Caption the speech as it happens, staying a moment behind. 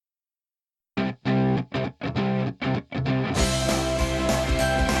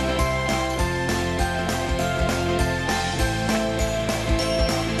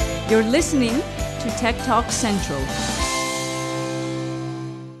You're listening to Tech Talk Central.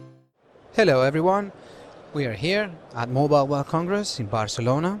 Hello everyone, we are here at Mobile World Congress in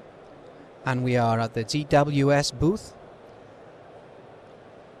Barcelona and we are at the GWS booth.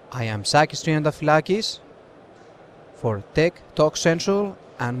 I am Sakis Triantafylakis for Tech Talk Central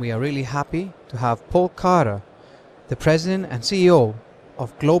and we are really happy to have Paul Carter, the President and CEO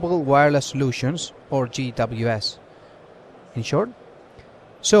of Global Wireless Solutions, or GWS in short.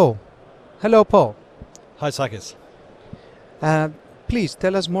 So, hello Paul. Hi Sakis. Please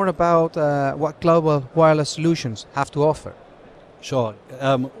tell us more about what Global Wireless Solutions have to offer. Sure.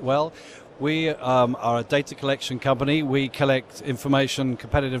 We are a data collection company. We collect information,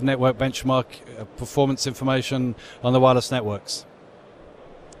 competitive network benchmark, performance information on the wireless networks.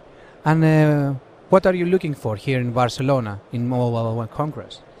 And what are you looking for here in Barcelona in Mobile World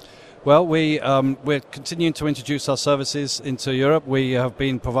Congress? Well, we're continuing to introduce our services into Europe. We have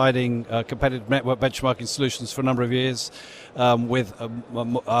been providing competitive network benchmarking solutions for a number of years with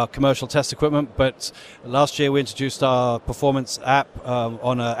our commercial test equipment. But last year we introduced our performance app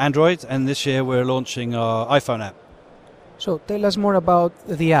on Android, and this year we're launching our iPhone app. So tell us more about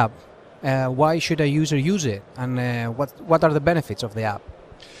the app. Why should a user use it, and what are the benefits of the app?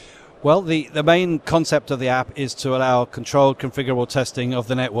 Well, the main concept of the app is to allow controlled, configurable testing of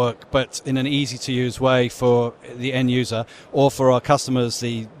the network, but in an easy-to-use way for the end user or for our customers,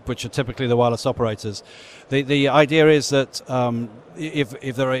 which are typically the wireless operators. The idea is that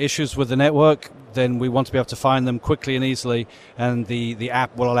if there are issues with the network, then we want to be able to find them quickly and easily, and the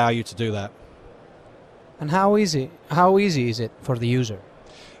app will allow you to do that. And how easy is it for the user?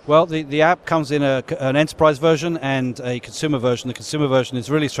 Well, the app comes in an enterprise version and a consumer version. The consumer version is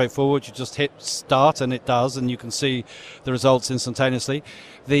really straightforward. You just hit start and it does, and you can see the results instantaneously.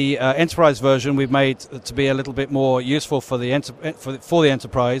 The enterprise version we've made to be a little bit more useful for the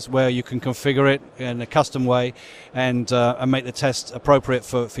enterprise, where you can configure it in a custom way and make the test appropriate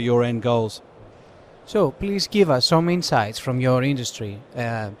for your end goals. So please give us some insights from your industry.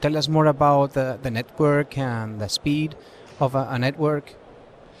 Tell us more about the network and the speed of a network.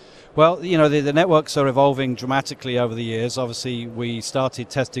 Well, the networks are evolving dramatically over the years. Obviously, we started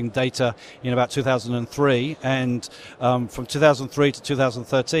testing data in about 2003, and from 2003 to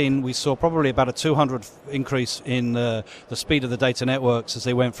 2013, we saw probably about a 200 increase in the speed of the data networks as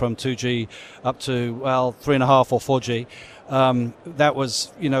they went from 2G up to, 3.5 or 4G. That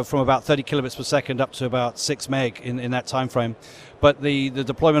was, from about 30 kilobits per second up to about 6 meg in that time frame. But the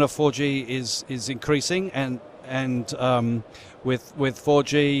deployment of 4G is increasing, and with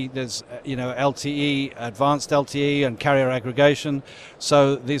 4G, there's LTE, advanced LTE, and carrier aggregation.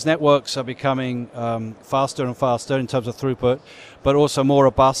 So these networks are becoming faster and faster in terms of throughput, but also more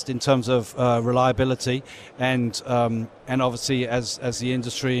robust in terms of reliability. And obviously, as the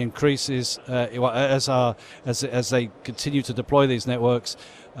industry increases, as they continue to deploy these networks,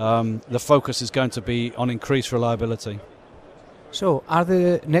 the focus is going to be on increased reliability. So, are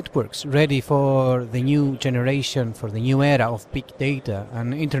the networks ready for the new generation, for the new era of big data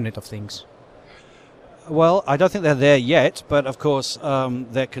and Internet of Things? Well, I don't think they're there yet, but of course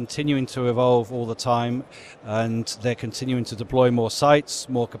they're continuing to evolve all the time, and they're continuing to deploy more sites,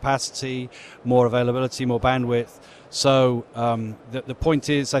 more capacity, more availability, more bandwidth. So the point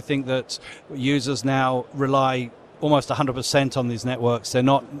is, I think that users now rely almost 100% on these networks. They're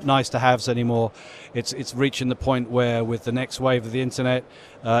not nice-to-haves anymore. It's reaching the point where, with the next wave of the Internet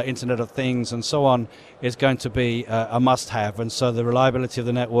of Things and so on, it's going to be a must-have. And so the reliability of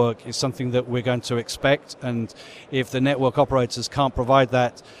the network is something that we're going to expect. And if the network operators can't provide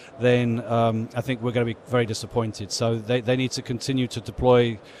that, then I think we're going to be very disappointed. So they need to continue to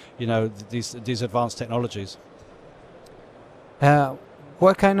deploy, these advanced technologies.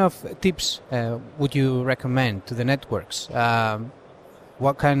 What kind of tips would you recommend to the networks?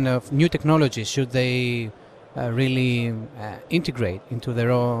 What kind of new technologies should they really integrate into their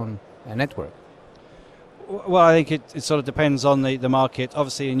own network? Well, I think it sort of depends on the market.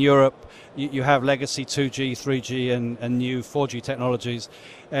 Obviously, in Europe, you have legacy 2G, 3G, and new 4G technologies.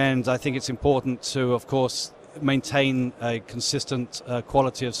 And I think it's important to, of course, maintain a consistent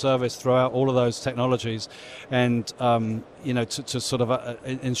quality of service throughout all of those technologies, and to sort of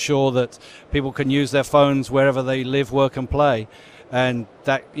ensure that people can use their phones wherever they live, work, and play. And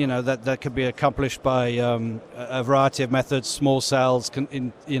that that could be accomplished by a variety of methods, small cells,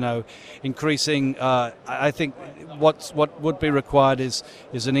 increasing. I think what would be required is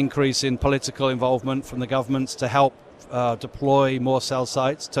an increase in political involvement from the governments to help deploy more cell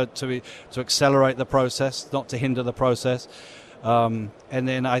sites to accelerate the process, not to hinder the process. And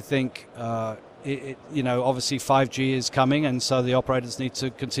then I think obviously 5G is coming, and so the operators need to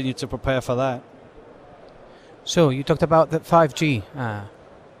continue to prepare for that. So you talked about the 5G,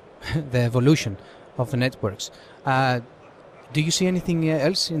 the evolution of the networks. Do you see anything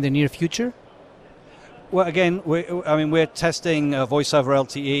else in the near future? Well, again, we're testing voice over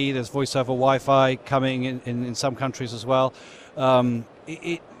LTE. There's voice over Wi-Fi coming in some countries as well.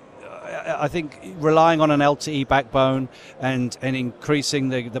 I think relying on an LTE backbone and increasing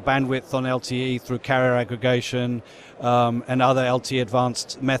the bandwidth on LTE through carrier aggregation and other LTE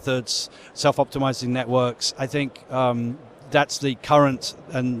advanced methods, self-optimizing networks, I think that's the current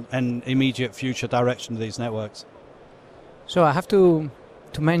and immediate future direction of these networks. So I have to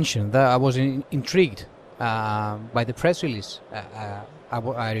mention that I was intrigued by the press release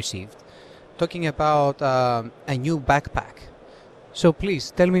I received, talking about a new backpack. So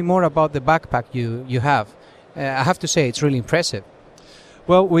please tell me more about the backpack you have. I have to say it's really impressive.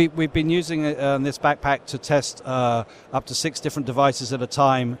 Well, we've been using this backpack to test up to 6 different devices at a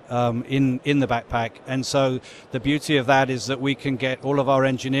time in the backpack, and so the beauty of that is that we can get all of our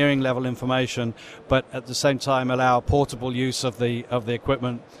engineering level information, but at the same time allow portable use of the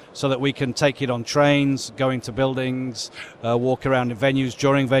equipment, so that we can take it on trains, go into buildings, walk around in venues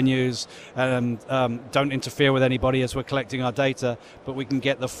during venues, and don't interfere with anybody as we're collecting our data, but we can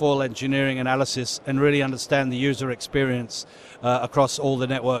get the full engineering analysis and really understand the user experience across all the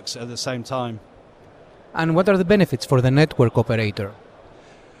networks at the same time. And what are the benefits for the network operator?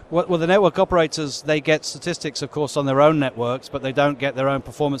 Well, the network operators, they get statistics, of course, on their own networks, but they don't get their own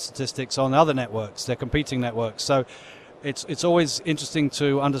performance statistics on other networks, their competing networks. So it's always interesting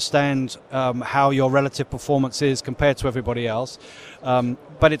to understand how your relative performance is compared to everybody else.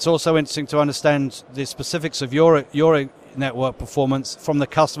 But it's also interesting to understand the specifics of your network performance from the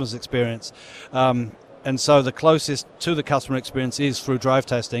customer's experience. And so the closest to the customer experience is through drive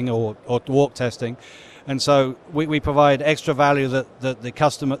testing or walk testing. And so we provide extra value that the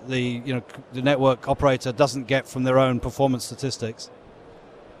customer, the network operator doesn't get from their own performance statistics.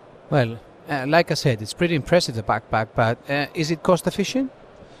 Well, like I said, it's pretty impressive, the backpack, but is it cost efficient?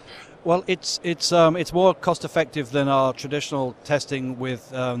 Well, it's more cost effective than our traditional testing with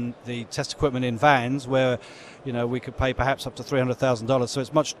the test equipment in vans, where we could pay perhaps up to $300,000. So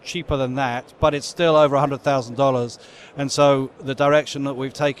it's much cheaper than that, but it's still over $100,000. And so the direction that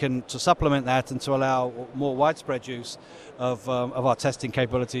we've taken to supplement that and to allow more widespread use of our testing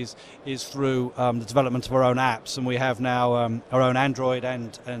capabilities is through the development of our own apps. And we have now our own Android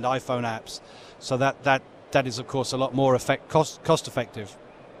and iPhone apps. So that is, of course, a lot more cost effective.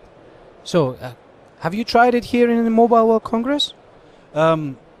 So, have you tried it here in the Mobile World Congress?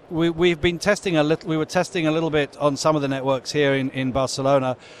 We've been testing a little. We were testing a little bit on some of the networks here in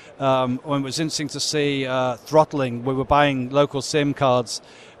Barcelona. When it was interesting to see throttling. We were buying local SIM cards,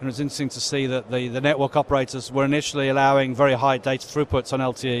 and it was interesting to see that the network operators were initially allowing very high data throughputs on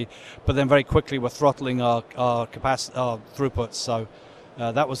LTE, but then very quickly were throttling our throughputs. So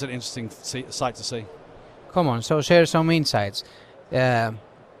that was an interesting sight to see. Come on, so share some insights.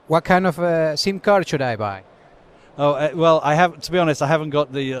 What kind of SIM card should I buy? Oh well, to be honest, I haven't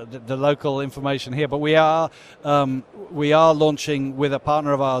got the local information here, but we are launching with a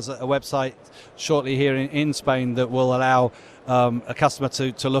partner of ours a website shortly here in Spain that will allow a customer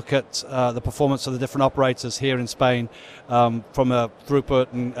to look at the performance of the different operators here in Spain from a throughput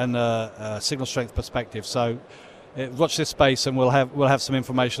and a signal strength perspective. So watch this space, and we'll have some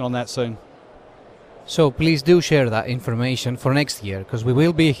information on that soon. So please do share that information for next year, because we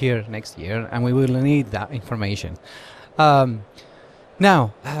will be here next year and we will need that information.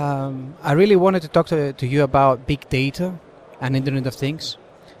 Now, I really wanted to talk to you about big data and Internet of Things.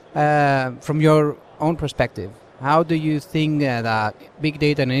 From your own perspective, how do you think that big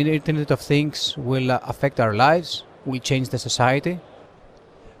data and Internet of Things will affect our lives, will change the society?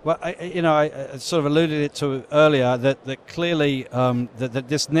 Well, I sort of alluded it to earlier that clearly that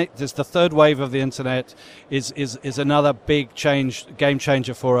this the third wave of the internet is another big game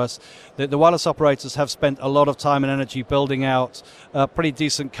changer for us. The wireless operators have spent a lot of time and energy building out pretty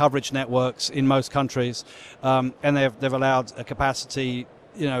decent coverage networks in most countries, and they've allowed a capacity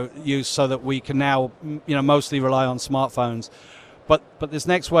use so that we can now mostly rely on smartphones. But this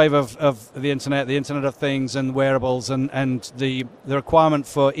next wave of the Internet of Things and wearables and the requirement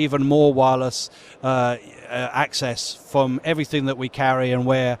for even more wireless access from everything that we carry and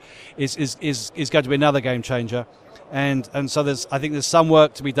wear is going to be another game changer. And so I think there's some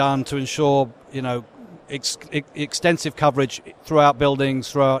work to be done to ensure extensive coverage throughout buildings,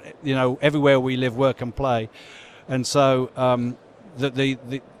 throughout everywhere we live, work and play. And so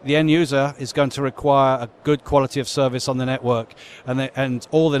the end user is going to require a good quality of service on the network, and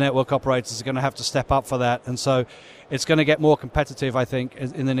all the network operators are going to have to step up for that. And so it's going to get more competitive, I think,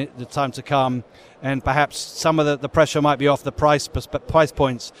 in the time to come. And perhaps some of the pressure might be off the price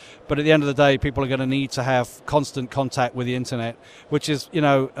points, but at the end of the day, people are going to need to have constant contact with the internet, which is,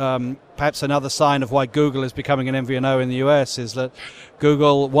 perhaps another sign of why Google is becoming an MVNO in the US, is that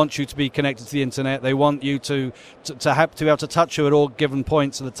Google wants you to be connected to the internet. They want you to have to be able to touch you at all given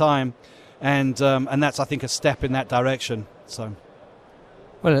points at a time, and that's, I think, a step in that direction. So.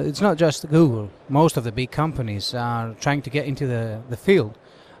 Well, it's not just Google. Most of the big companies are trying to get into the field.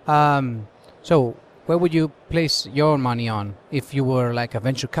 So where would you place your money on if you were like a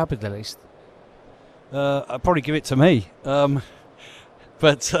venture capitalist? I'd probably give it to me.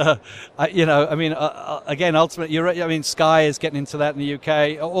 But again, ultimately, you're right. I mean, Sky is getting into that in the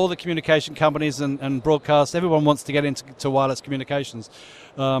UK. All the communication companies and broadcast, everyone wants to get into wireless communications.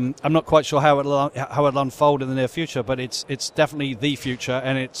 I'm not quite sure how it'll unfold in the near future, but it's definitely the future,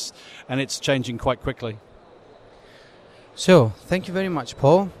 and it's changing quite quickly. So, thank you very much,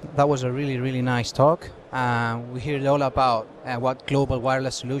 Paul. That was a really, really nice talk. We heard all about what Global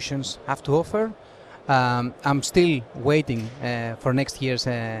Wireless Solutions have to offer. I'm still waiting for next year's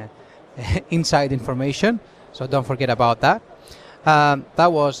inside information, so don't forget about that.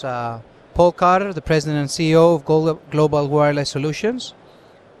 That was Paul Carter, the President and CEO of Global Wireless Solutions.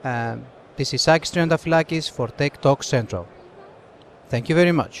 This is Sakis Triantafylakis for Tech Talk Central. Thank you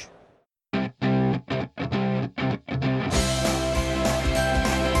very much.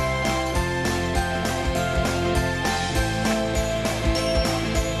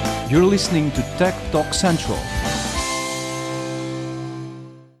 You're listening to Tech Talk Central.